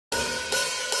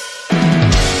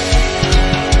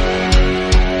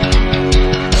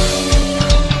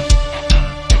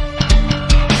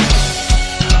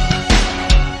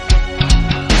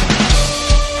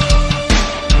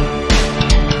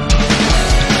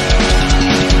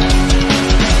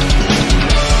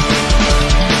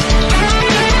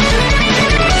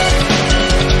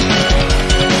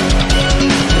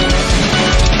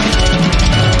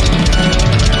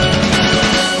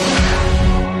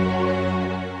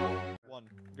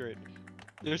Great.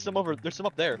 There's some over. There's some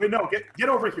up there. Wait, no, get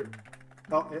over here.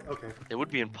 Oh, okay. It would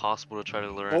be impossible to try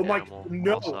to lure Oh an my- animal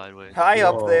no. all sideways. High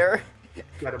up Whoa. there.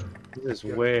 Got him. This is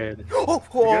Yeah. weird. Oh,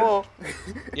 whoa.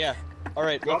 Yeah. All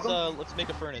right. Got Let's make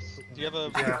a furnace. Do you have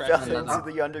a Yeah. craft? Fell into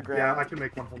the Yeah, underground. I can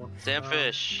make one. Hold on.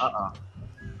 Samfish.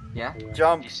 Yeah?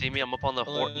 Jump. You see me? I'm up on the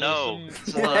Well, horse. there's No.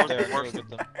 some That was there, the worst. go get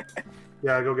them.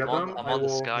 Yeah, go get I'm them. on I the will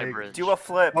sky make- bridge. Do a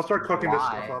flip. I'll start cooking this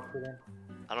Why? stuff up. Hold on.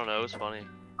 I don't know. It was funny.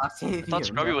 Octavia, I thought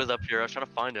Scrubby was up here. I was trying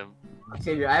to find him.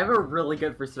 Octavia, I have a really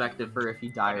good perspective for if you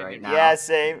die right now. Yeah,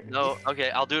 same. No.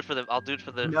 Okay. I'll do it for the.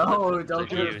 No, for don't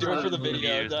the do it. views. Do it for the The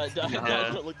video. views.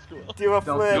 That looks cool. Do a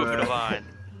Don't flip. Do it for the vine.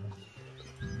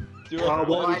 Do it. Well,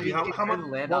 Well, I Luigi, mean, how you much?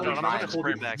 couldn't land No, on no, the I'm gonna vine.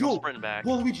 sprint back. Yo, I'm sprinting back.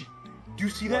 Whoa, Luigi, do you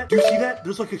see that? Do you see that?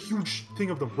 There's like a huge thing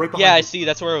of them right behind Yeah, I you. see.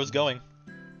 That's where I was going.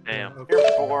 Damn. Okay.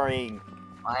 You're boring.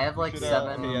 I have like Should,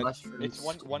 7 okay, yeah, mushrooms. It's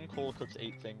one coal cooks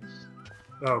 8 things.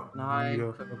 Oh, No, I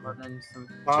yeah. could more than some.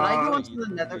 Should I go into the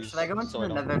nether? Should I go into So I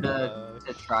the don't, nether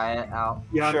to try it out?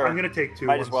 Yeah, Sure. I'm gonna take 2.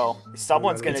 Might as well. once-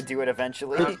 Someone's It's- gonna do it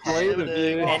eventually.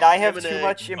 Lemonade. And I have too Lemonade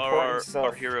much are important our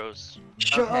stuff. heroes.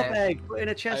 Shut Okay. up, Egg. Put it in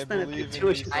a chest then. believe in Two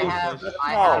you, issues. I have Selfish.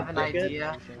 an No.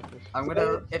 idea. I'm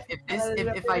gonna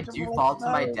if I do fall to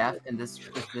my death and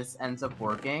if this ends up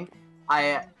working,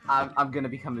 I'm gonna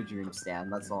become a dream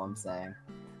stand. That's all I'm saying.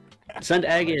 Send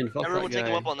Egg in. Fuck Everyone that take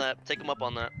him guy. up on that. Take him up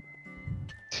on that.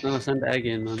 No, send Egg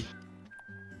in, man.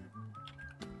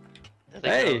 There they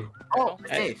Hey! go. Oh,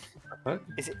 Hey. safe.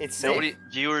 It's safe. Nobody,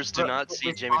 viewers do But- not but see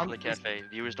we Jamie from the spawned- cafe.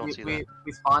 Viewers don't see we, that.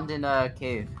 we spawned in a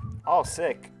cave. Oh,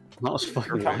 sick. That was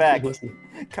fucking Come weird. back. Listen. Come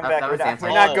That- back. that We're was not, Anton.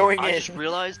 we're not Oh, going I in. just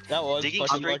realized That was digging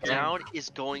fucking straight getting- down is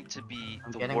going to be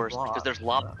I'm the getting worst because blocked. there's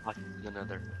lava pockets in the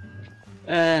nether.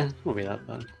 It won't be that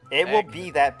bad. It will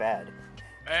be that bad.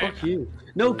 Fuck you.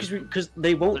 No, because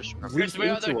they won't There's- reach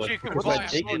into us because we're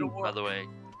digging. By the way,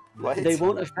 What? They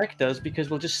won't affect us because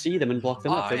we'll just see them and block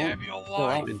them up. They I won't am your go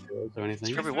out wife. into us or anything.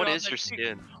 Scrubby, what is your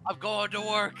skin? I'm going to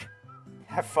work.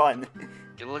 Have fun.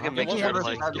 You look Okay, at making well, sure never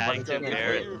like had gagged one in skin.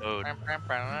 air and mode. Buckethead,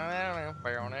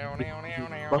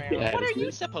 What are isn't you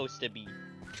it? supposed to be?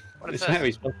 What It's is this?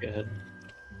 Harry's Buckethead.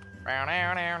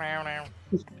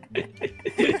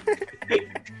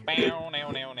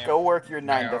 Go work your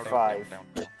 9 to 5.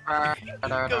 Egg.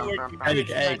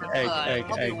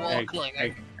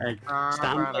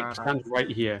 Stand right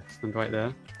here. Stand right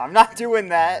there. I'm not doing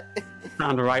that.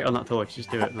 Stand right on that torch. Just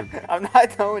do it, man. I'm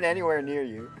not going anywhere near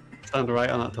you. Stand right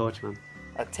on that torch, man.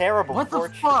 A terrible What the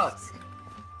fortune. fuck?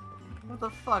 What the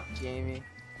fuck, Jamie?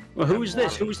 Well, who is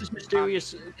this? Who is this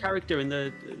mysterious character in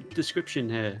the description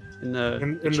here? In the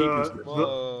In achievements the, list?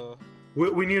 Whoa.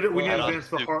 we need to Well, advance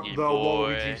the Dookie the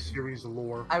boy. Waluigi series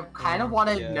lore. I kind of want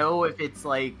to Yeah. know if it's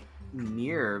like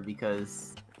near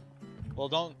because. Well,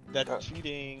 don't. That's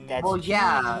cheating. That's Well,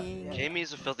 yeah. cheating.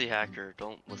 Jamie's a filthy hacker.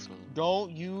 Don't listen.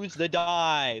 Don't use the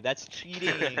die. That's cheating.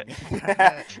 I'm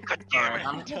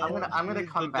gonna Use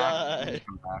come the back. die.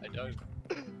 I don't.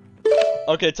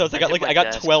 Okay, so I got hit my I got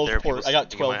desk, 12 there are pork. people I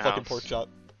got sitting in 12 my fucking house. pork chop.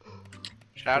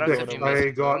 Shout out to Six, you, I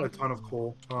Miss got a Spoon. ton of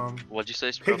coal. What'd you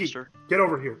say, Piggy, Scrubster? get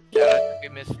over here. Shout out to you,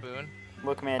 Miss Spoon.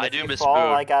 Look, man, I if do you miss fall,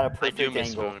 Spoon. I got a I perfect do miss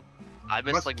angle. Spoon. I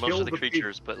missed Must like most kill of the the pig.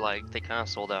 creatures, but like they kind of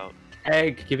sold out.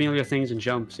 Egg, give me all your things and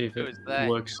jump. See if Who it is that?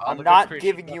 works. All I'm the not good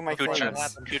giving creatures you my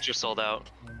left. things. Kucha sold out.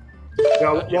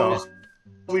 Yeah, Yeah.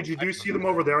 Luigi, do you see them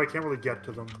over there? I can't really get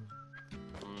to them.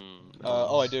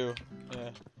 Oh, I do. Yeah.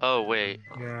 Oh wait,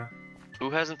 Yeah. who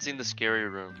hasn't seen the scary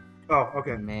room? Oh,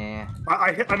 okay. Meh.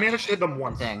 I managed to hit them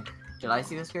once. Dang. Did I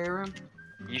see the scary room?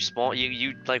 You spawn.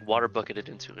 You like water bucketed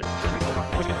into it.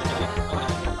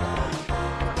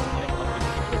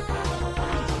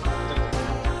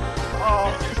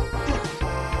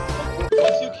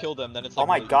 Once you kill them, then it's like. Oh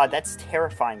my really god, easy. that's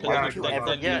terrifying. Why Yeah, would you like,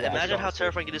 ever do Yeah, that? imagine how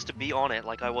terrifying it is to be on it,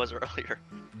 like I was earlier.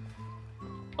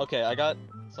 Okay, I got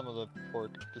some of the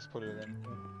pork. Just put it in.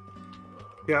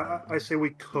 Yeah, I say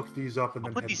we cook these up and I'll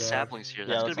then put head these back. saplings here.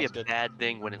 Yeah, That's that gonna be a sounds good. bad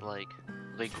thing when it like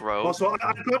they grow. Also,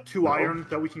 I've got 2 iron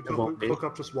that we can won't be. cook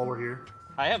up just while we're here.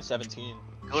 I have 17.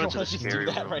 Go into the Let's just do scary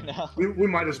that room. right now. We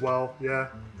might as well, yeah.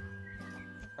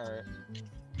 Alright.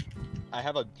 I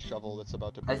have a shovel that's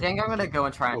about to. I think I'm gonna go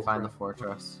and try and Go find for the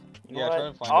fortress. You Yeah, know try what?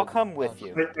 and find I'll it. come with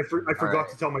you. I forgot Alright.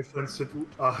 to tell my friends to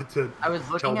I was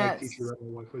tell looking my at. teacher that my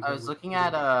wife was I was over. looking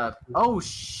at oh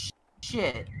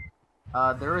shit.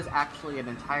 There was actually an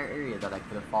entire area that I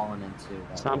could have fallen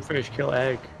into. Samfish, kill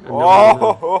Egg. And no one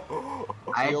will. Oh,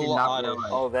 I did Feel not honest. realize.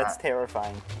 oh, that's that.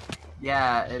 terrifying.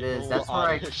 Yeah, it is. That's where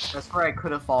honest. I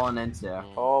could have fallen into.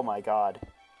 Oh my god.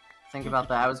 Think about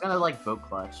that. I was gonna like boat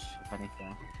clutch, if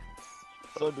anything.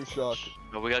 Thundershock.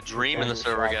 Oh, we got Dream in the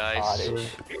server, guys. Oddish.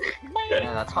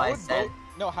 Yeah, that's why I said.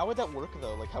 No, how would that work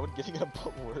though? Like, how would getting a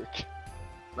boat work?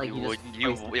 Like it you would, just you,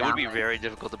 place it would be down, very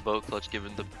difficult to boat clutch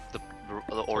given the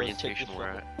orientation this we're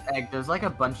at. Like, there's like a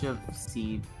bunch of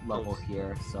sea level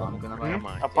here, so I'm gonna Where like. am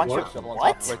I? A bunch What? of Shovel on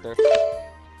what? top, right there.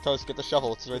 Toast, get the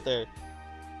shovel. It's right there,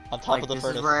 on top Like, of the this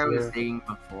furnace. is where I was Yeah. digging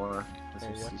before. This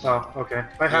There was you sea- Oh, okay.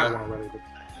 I had Yeah. one already. But...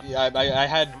 Yeah, I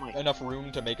had Oh my- enough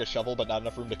room to make a shovel, but not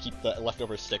enough room to keep the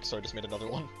leftover sticks, so I just made another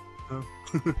one.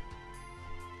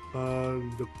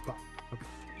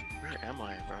 Where am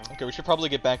I, bro? Okay, we should probably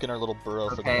get back in our little burrow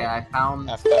for the Okay, I found.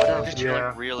 after. Just Yeah.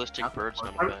 like realistic bird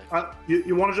sound I, effect.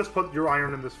 you want to just put your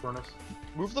iron in this furnace?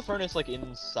 Move the furnace like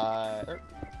inside. Or,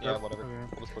 yeah, whatever. Okay.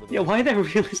 We'll just put it. Yeah, in. why are there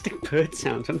realistic bird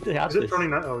sounds? When did they have Is it this? turning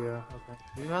that? Oh yeah.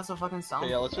 Okay. Who has a fucking sound?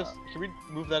 Okay, yeah, let's just. Can we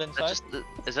move that Is that, inside?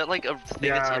 is that like a thing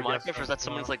Yeah, that's in I guess Minecraft, or is that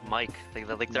someone's so. like mic?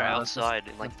 Like they're No, it's just- outside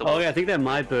and like the. Oh yeah, I think they're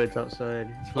my birds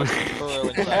outside. Let's burrow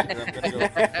inside here. I'm gonna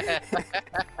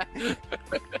go.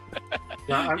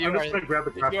 Yeah, I'm You just are- gonna grab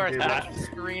the You are crafting table. such a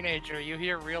screen ager. You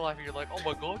hear real life, and you're like, oh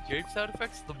my god, game sound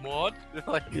effects, the mod.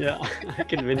 Like, Yeah, I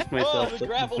convinced myself the that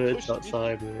gravel the birds pushed me.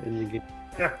 outside were in the game.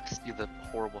 See the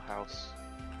horrible house.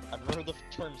 I've never heard the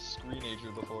term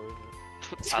screenager before.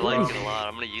 I like it a lot.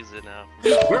 I'm gonna use it now.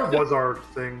 Where was our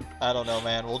thing? I don't know,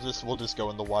 man. We'll just go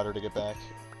in the water to get back.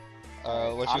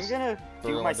 Let's I'm just. gonna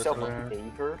burrow do under myself somewhere. a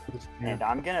favor, Yeah. and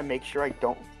I'm gonna make sure I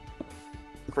don't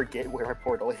forget where our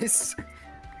portal is.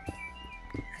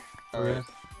 Alright,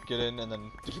 get in and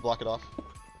then. Did you block it off?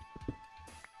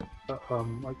 I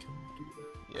can do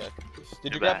Yeah. that. Did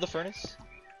You're you grab back. the furnace?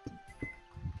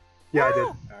 Yeah, I did.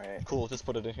 Alright. Cool, just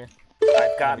put it in here.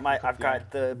 I've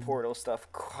got the portal stuff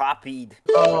copied.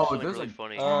 Oh, Something there's really a.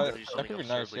 funny. Uh, There's that something could be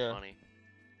nice, absurdly yeah. funny.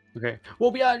 Okay.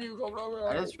 Well, behind you.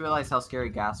 I just realized how scary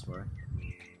gas were.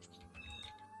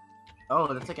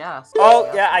 Oh, that's a gas. Oh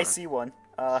Gas yeah, I were. see one.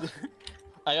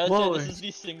 I gotta Whoa. say, this is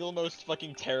the single most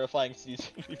fucking terrifying season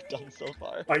we've done so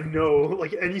far. I know.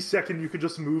 Like any second, you could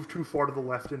just move too far to the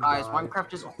left and Guys, die.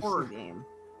 Minecraft is a horror game.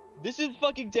 This is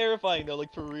fucking terrifying though,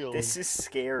 like for real. This is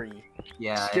scary.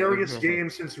 Yeah.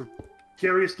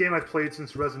 Scariest game I've played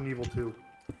since Resident Evil 2.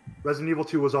 Resident Evil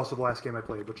 2 was also the last game I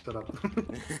played, but shut up.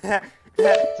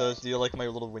 So, do you like my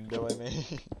little window I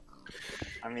made?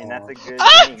 I mean, that's a good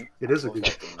thing. It is a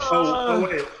good. Oh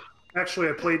wait. Actually,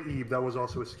 I played Eve. That was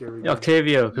also a scary Yeah, game.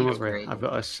 Octavio, come He's over. great. I've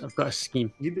got a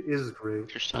scheme. Eve is great.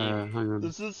 Your scheme. Hang on.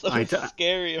 This is so I d-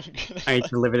 scary. I'm gonna. I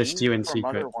delivered this to you in From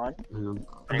Mother secret. One. Hang on.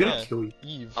 I'm gonna Yeah. kill you.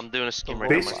 Eve. I'm doing a scheme right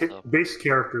Base, now myself. base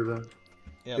character then.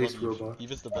 Yeah, I base love Eve. robot.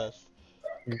 Eve is the best.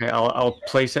 Okay, I'll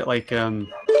place it like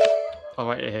I'll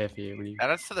write it here for you when you.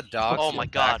 Shout outs to the dog. Oh my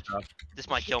god. This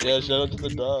might kill me. Yeah, shout out to the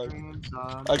dog.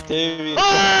 Octavian.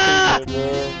 Ah!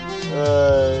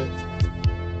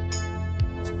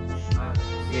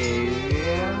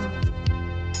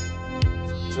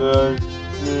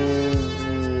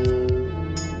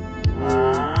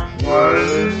 Why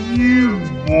didn't you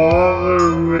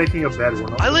bother making a bed? We're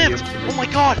not I gonna be lived! able to Oh make- my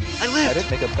god! I I lived!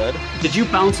 didn't make a bed. Did you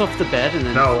bounce off the bed and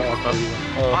then? No,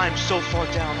 Oh, I'm so far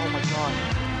down, oh my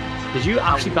god. Did you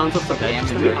actually bounce off the bed? Damn,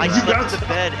 just dude. now? I You slept got- in the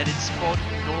bed and it spawned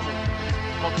normal.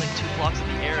 It spawned like 2 blocks in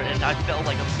the air and I fell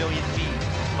like a million feet.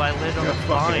 But I landed on You're the a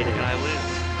fucking vine idiot. and I lived.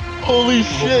 holy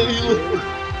shit! He lived.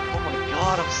 Oh my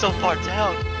god, I'm so far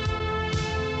down.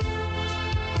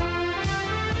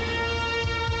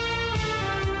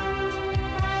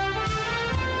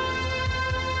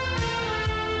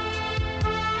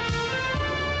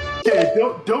 Okay,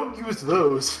 don't use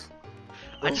those.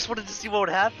 I just wanted to see what would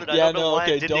happen. I Yeah, don't know no, why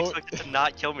okay, I didn't don't- expect it to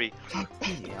not kill me.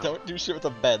 Don't do shit with a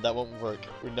bed. That won't work.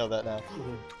 We know that now.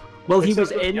 Well, he Except was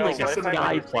that- in yo, like a what if I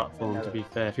sky might- platform. To be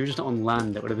fair, if he was just on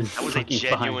land, it would have been. That was a fucking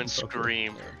genuine fine.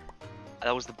 scream.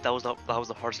 That was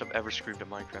the hardest I've ever screamed in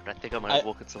Minecraft. I think I might have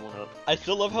woken someone up. I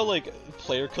still love how like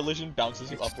player collision bounces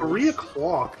you It's upwards. 3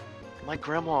 o'clock. My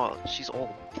grandma, she's old.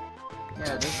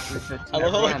 Yeah, this is I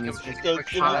love how, like, Again, it's just the quick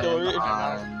shot story-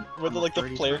 on- With the, like the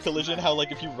 30 player seconds. collision, how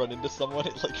like if you run into someone,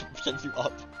 it like sends you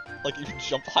up, like you can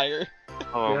jump higher.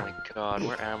 Oh Yeah. my god,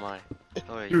 where am I?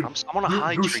 Oh, wait, Dude, I'm on a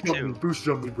high Boost tree jump me, too. boost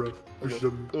jump me, bro. Boost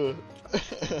jump me.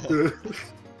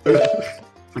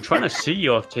 I'm trying to see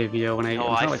you, Octavio. When No,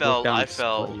 I'm trying to, like, look down I and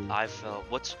spot fell. you. I fell.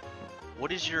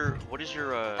 What is your X5. what is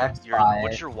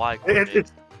your Y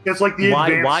coordinate? It's like the Why?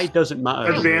 advanced, Why doesn't matter?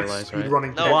 I advanced realize, speed right?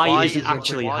 running. No, tech. Y Y isn't is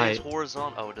actually Y is height.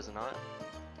 horizontal. Oh, does it not?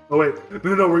 Oh wait,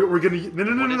 no, we're gonna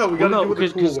no, What is- we Well, gotta no, do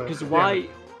it the cool way. because Damn why? it.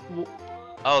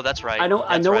 Oh, that's right. I know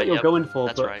That's what right, you're yep. going for,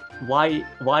 That's but right.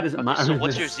 why does it matter? So in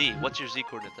what's your this? Z? What's your Z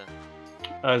coordinate then?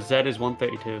 Z is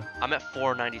 132. I'm at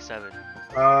 497.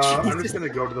 I'm just gonna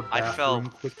go to the I bathroom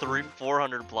fell quickly.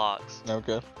 400 blocks.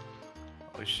 Okay.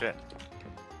 Holy shit.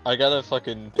 I gotta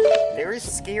fucking. There is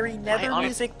scary nether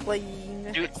honest- music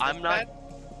playing. Dude, I'm not.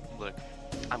 Look,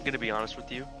 I'm gonna be honest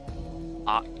with you.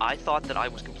 I thought that I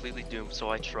was completely doomed, so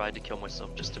I tried to kill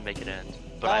myself just to make it end.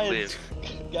 But I lived.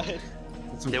 Guys,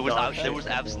 There was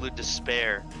absolute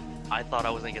despair. I thought I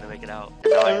wasn't gonna make it out.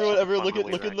 And now I everyone, actually everyone, found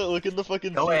my way back. look in the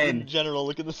fucking Go season in. general.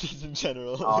 Look in the season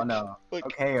general. Oh no. Look.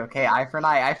 Okay, eye for an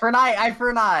eye, eye for an eye, eye for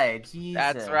an eye. Jesus.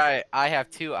 That's right. I have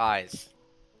 2 eyes.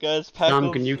 Guys, Sam,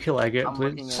 Packles. can you kill Agate, I'm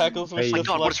looking please? at- Packles, Hey. wish Oh my us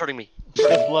god, what luck. is hurting me? Wish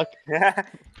us luck.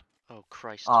 Oh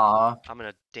Christ. Aw, I'm in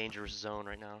a dangerous zone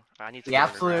right now. I need to the get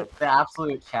underground.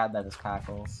 absolute Chad that is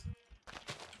Packles.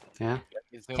 Yeah.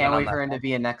 Can't wait for him to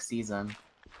be in next season.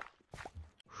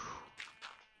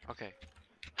 Okay.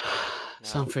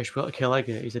 Sunfish, we gotta kill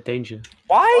Agate. He's a danger.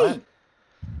 Why?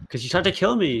 Because you tried to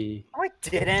kill me. No, I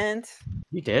didn't.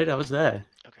 You did. I was there.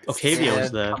 Okay. Octavia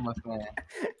was there. Come with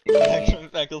me.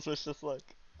 Packles, wish us luck.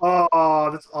 Oh,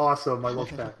 that's awesome. I love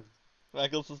Packles.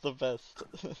 Packles is the best.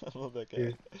 I love that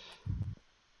guy.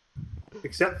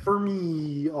 Except for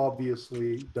me,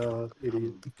 obviously. Duh,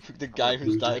 idiot. The guy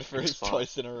who's died Good first spot.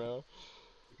 twice in a row.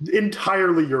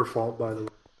 Entirely your fault, by the way.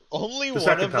 Only The one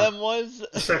second of time. them was.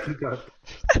 The second time.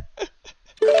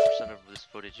 90% of this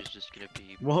footage is just gonna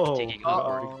be Whoa. digging Uh-oh.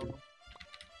 up.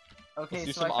 Uh-oh. Okay, Let's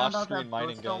do so some I found out off-screen that mining,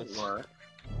 boats don't guys. work.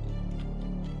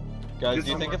 Guys, This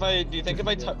do you think one- if I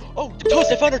oh,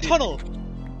 Toast! I found our tunnel.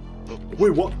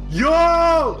 Wait, what?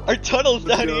 Yo! Our tunnel's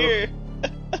Let's down go. here.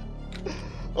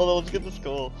 Hold on, let's get this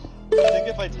goal. I think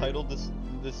if I titled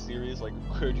this series like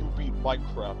 "Could you beat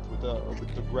Minecraft with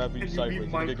the gravity Can you sideways?"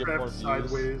 beat I think I get more Minecraft views.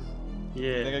 sideways? I think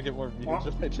Yeah. I get more views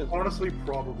if I just. Honestly,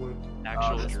 probably.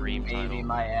 Actual this dream may be title.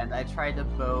 my end. I tried to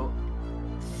boat.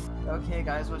 Okay,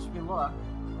 guys, wish me luck.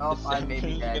 Oh, I may be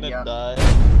Sam's dead. gonna Yep. die.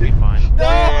 Be fine.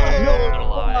 No! Not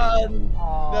alive. No!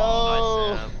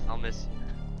 Bye, Sam. I'll miss you.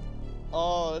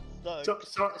 Oh, that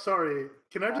sucks. Sorry.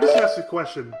 Can I just ask a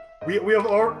question? We have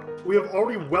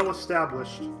already well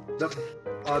established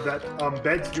that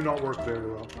beds do not work very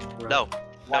well. Right?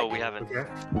 No, we haven't. Okay.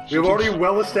 We have already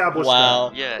well established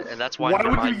Wow. Yeah, and that's that. why. Why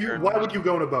for my would you? turn- Why would you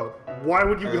go in a boat? Why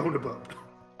would you go in a boat?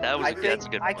 That's a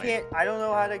good I point. can't. I don't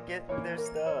know how to get their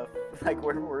stuff. Like,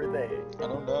 where were they? I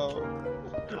don't know.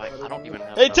 I don't even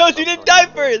have. Hey, enough Toast, you stuff didn't die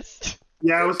on- first.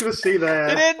 Yeah, I was gonna say You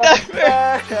that. didn't die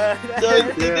first.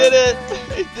 Toast, you Yeah. did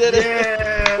it. You did it.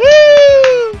 Yeah.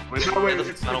 Woo! Wait, no, wait. This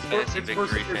It's Final first. Fantasy It's victory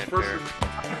first. It's first.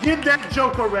 fanfare. I did that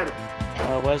joke already.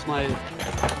 Where's my?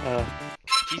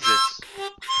 Jesus.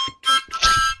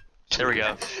 There we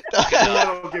go. No, I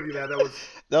don't give you that. That was.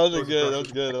 That was was good. That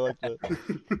was good. I like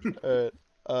that.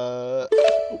 Alright.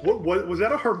 What was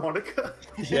that a harmonica?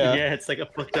 Yeah. Yeah, it's like a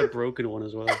fucked up broken one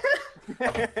as well.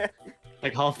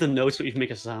 Like half the notes don't even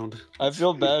make a sound. I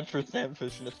feel bad for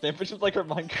Samfish, and if Samfish is like our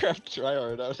Minecraft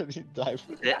tryhard, I would have died.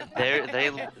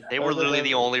 They were literally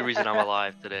the only reason I'm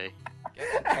alive today.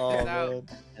 Oh Get man. out.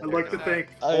 I'd like to thank.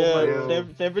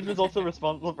 Samfish was also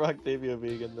responsible for Octavia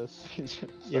being in this.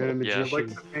 You're a I'd magician. like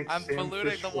to thank I'm Sam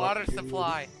polluting Fish the for water being-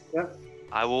 supply.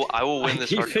 I will win I this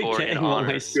keep hardcore in forgetting what honor.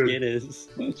 my skin is.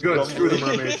 Good. Screw the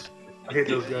mermaids. I hate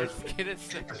those guys. Get it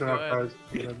so I not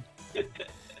good. guys.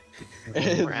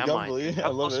 It's Where am I? gumbly. I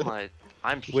How love close it. am I?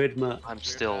 I'm Weird Matt. I'm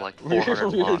still like Weird,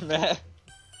 400 weird blocks. man.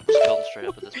 Just building straight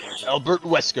up at this point. Albert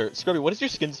Wesker. Scrubby, what is your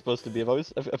skin supposed to be?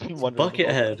 I've been wondering.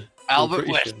 Buckethead. Albert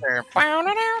I'm pretty sure.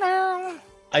 Wesker.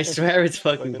 I swever it's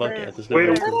fucking Buckethead. There's no Wait,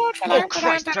 way. Oh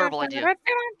Christ, terrible idea.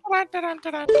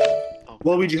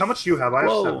 Well, Luigi, how much do you have? I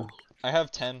have 7. Whoa. I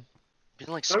have 10. Been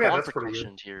like Oh, yeah, spawn that's pretty good.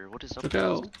 protection here. What is up? Look with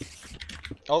out. this?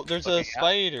 Oh, there's a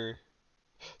spider.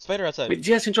 Spider outside. Wait,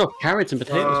 you guys can drop carrots and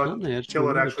potatoes, can't they? I just Kill it.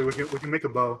 remembered. Actually, we can make a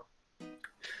bow.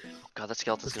 God, that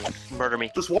skeleton's gonna murder me.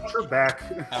 Just watch her back.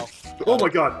 Ow. Oh my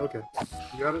god. Okay.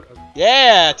 You got it. Okay.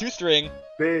 Yeah, 2-string.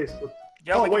 Base.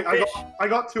 Yeah, Oh we wait, can fish. I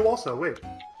got 2 also. Wait.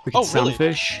 We Oh, can really?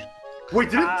 sunfish. Wait,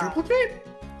 did it Ah. duplicate?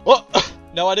 Oh,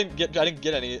 no, I didn't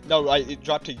get any. No, it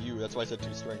dropped to you. That's why I said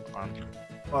 2-string.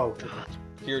 Oh.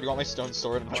 Here, do you want my stone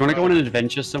sword? Do you want to go on an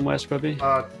adventure somewhere, Scrubby?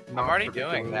 Not I'm already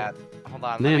particularly. doing that. Hold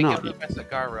on, No, let me no. get rid of my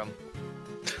cigar room.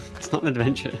 It's not an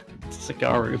adventure. It's a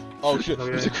cigar room. Oh shit, Oh,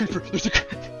 there's yeah. a creeper. There's a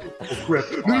creeper. Oh crap.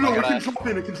 No, on, no, I it gotta- can drop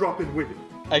in. It can drop in. Wait.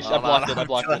 Actually, I Hold blocked on, it. I I'm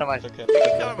blocked killing it. my- It's okay. You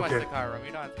can come in my Okay. cigar room,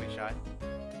 you don't have to be shy. Do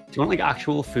you want like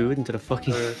actual food instead of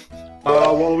fucking?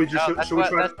 Well, we just No, that's should we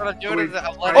what, try? that's what I'm doing. we Is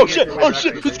I'm try letting Oh to it shit! get Oh rid of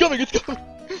shit! that It's thing. coming! It's coming!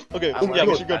 Okay, I'm yeah, we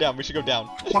good. should go down. We should go down.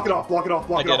 Block it off. Block it off.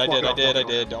 Block I it did. off. I block did. it I off, did. I block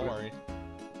it did. off. Don't worry.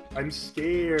 I'm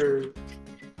scared.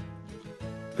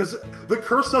 Because the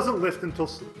curse doesn't lift until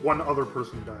one other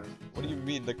person dies. What do you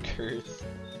mean the curse?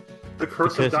 The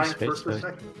curse curse of dying of space first or ghost.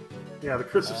 second. Yeah, the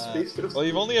curse of space ghost. Well,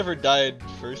 you've only ever died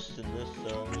first in this,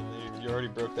 so. I mean, You already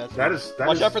broke that. That is.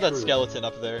 Watch out for that true. skeleton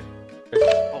up there.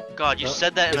 Oh god, you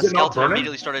said that and Is the it not skeleton burning?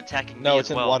 immediately started attacking me No, as it's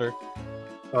in well. water.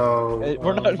 Oh.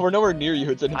 We're nowhere near you.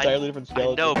 It's an entirely different I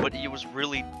skeleton. know, but it was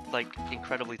really, like,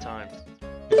 incredibly timed.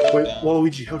 Wait, Down.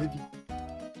 Waluigi, how did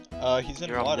you? He's in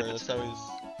You're on water. limits That's how now.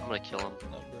 he's I'm gonna kill him.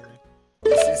 not burning.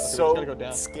 This is Okay, we just gotta go so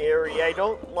down. scary. I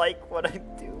don't like what I'm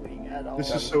doing at all.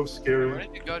 This is so Where scary.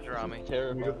 did you go, Jeremy?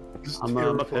 Terrible. This is I'm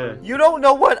up here. terrifying. You don't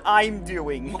know what I'm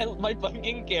doing. My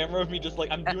fucking camera of me just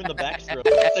like I'm doing the backstroke.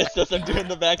 It says I'm doing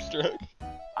the backstroke.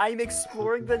 I'm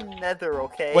exploring the nether,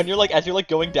 okay? When you're like, as you're like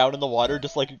going down in the water,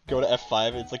 just like go to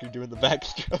F5. It's like you're doing the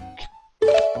backstroke.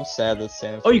 I'm sad that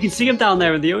Sam. Oh, you can see him down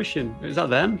there in the ocean. Is that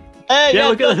them? Hey, Yeah,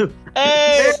 look at them.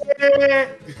 Hey, hey,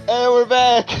 we're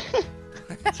back.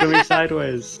 Swimming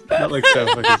sideways. Not like so.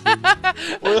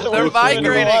 They're we're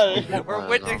migrating. We're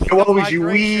witnessing Go the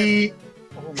Waluigi, migration.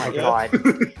 Oh my Yeah.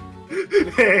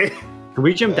 god. Hey. Can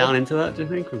we jump down into that, do you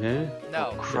think, from here?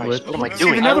 No. Christ, what am I No,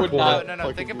 doing? I another would one. not. No,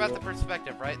 fucking think do about that. the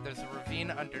perspective, right? There's a ravine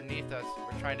underneath us.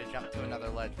 We're trying to jump to another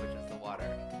ledge, which is the water.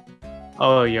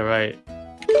 Oh, you're right.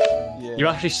 Yeah. You're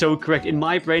actually so correct. In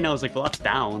my brain, I was like, well, that's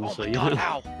down, so you know.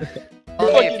 Ow! You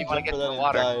Only fucking if you want jumped to get for to that the and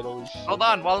water. died, holy shit. Hold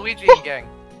on, Waluigi and gang.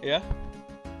 Yeah?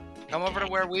 Come over to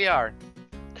where we are.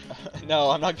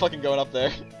 No, I'm not fucking going up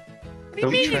there.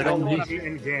 Don't tread on me. Waluigi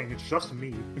and gang, it's just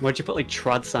me. Why'd you put like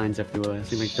trad signs everywhere?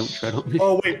 So like, don't tread on me.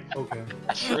 Oh wait, okay.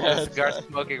 Shreds. Cigar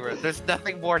smoking room. There's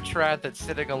nothing more trad than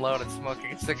sitting alone and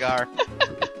smoking a cigar.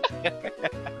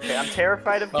 Okay, I'm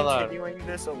terrified of Hold on. continuing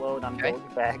this alone. I'm Okay. going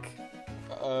back.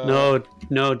 No,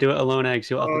 do it alone, egg.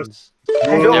 See what happens.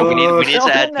 Yeah, we need to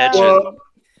add tension.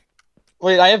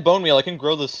 Wait, I have bone meal. I can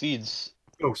grow the seeds.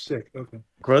 Oh, sick. Okay.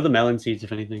 Grow the melon seeds,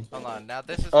 if anything. Hold on, now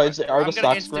this is. Oh, is it- are I'm the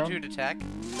gonna stalks grown? institute attack.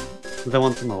 The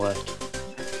ones on the left.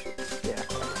 Yeah.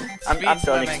 I'm Speed done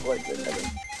swimming. exploring the nether.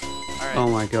 Alright. Oh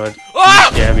my god. Ah!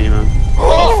 You scare me, man.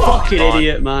 Oh, Fucking God.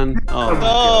 idiot, man. Oh my no,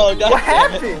 god. God What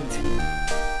damn it. happened?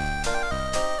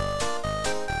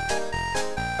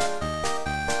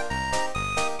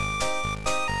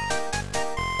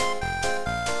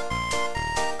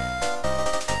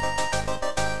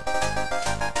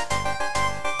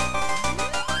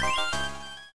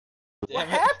 What Damn it.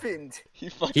 happened?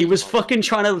 He was fucking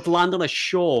trying to land on a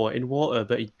shore in water,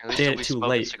 but he At least did we it too smoked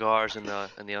late. cigars in the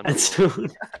And underworld. so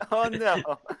Oh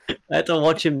no. I had to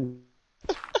watch him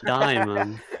die,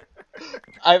 man.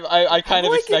 I kind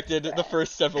of Look at expected the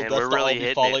first several Man, deaths we're to all really be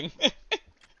hitting falling.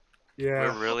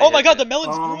 Yeah. We're really Oh my god, the hitting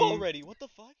melons grew Um, already. What the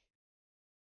fuck?